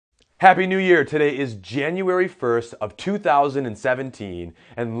Happy New Year! Today is January 1st of 2017,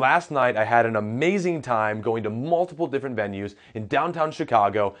 and last night I had an amazing time going to multiple different venues in downtown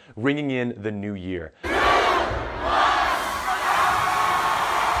Chicago, ringing in the new year.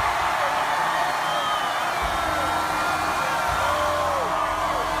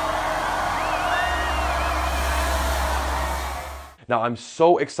 Now, I'm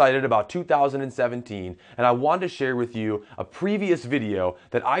so excited about 2017, and I want to share with you a previous video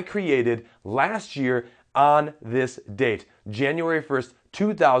that I created last year on this date, January 1st,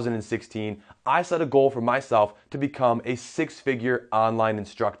 2016. I set a goal for myself to become a six-figure online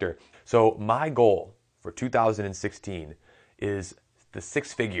instructor. So my goal for 2016 is the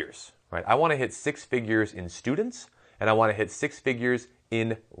six figures, right? I want to hit six figures in students, and I want to hit six figures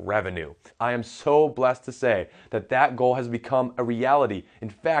in revenue. I am so blessed to say that that goal has become a reality. In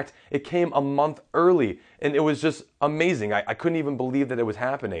fact, it came a month early, and it was just amazing. I couldn't even believe that it was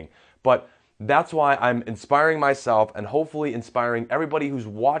happening. But that's why I'm inspiring myself and hopefully inspiring everybody who's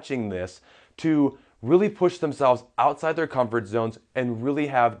watching this to really push themselves outside their comfort zones and really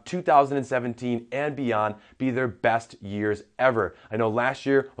have 2017 and beyond be their best years ever. I know last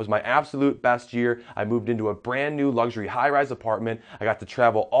year was my absolute best year. I moved into a brand new luxury high-rise apartment. I got to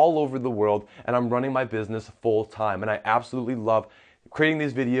travel all over the world, and I'm running my business full time. And I absolutely love creating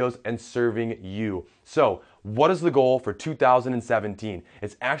these videos and serving you. So, what is the goal for 2017?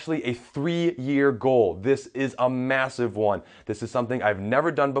 It's actually a 3-year goal. This is a massive one. This is something I've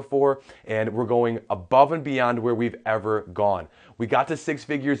never done before, and we're going above and beyond where we've ever gone. We got to six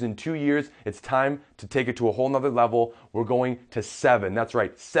figures in 2 years. It's time to take it to a whole nother level. We're going to seven. That's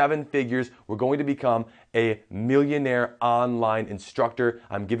right, 7 figures. We're going to become a millionaire online instructor.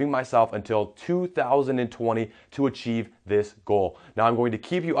 I'm giving myself until 2020 to achieve this goal. Now, I'm going to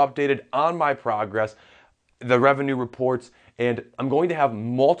keep you updated on my progress, the revenue reports, and I'm going to have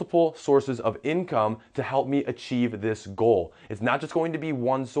multiple sources of income to help me achieve this goal. It's not just going to be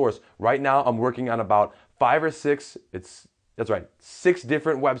one source. Right now, I'm working on about 5 or 6, that's right, 6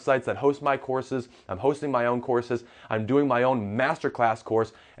 different websites that host my courses. I'm hosting my own courses. I'm doing my own masterclass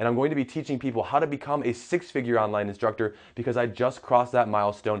course, and I'm going to be teaching people how to become a six-figure online instructor because I just crossed that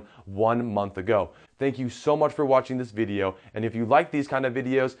milestone 1 month ago. Thank you so much for watching this video, and if you like these kind of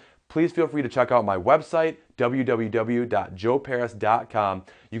videos, please feel free to check out my website, www.joeparys.com.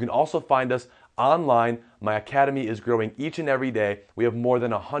 You can also find us online. My academy is growing each and every day. We have more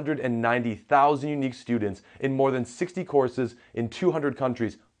than 190,000 unique students in more than 60 courses in 200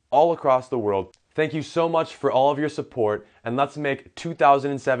 countries all across the world. Thank you so much for all of your support, and let's make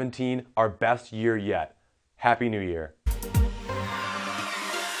 2017 our best year yet. Happy New Year.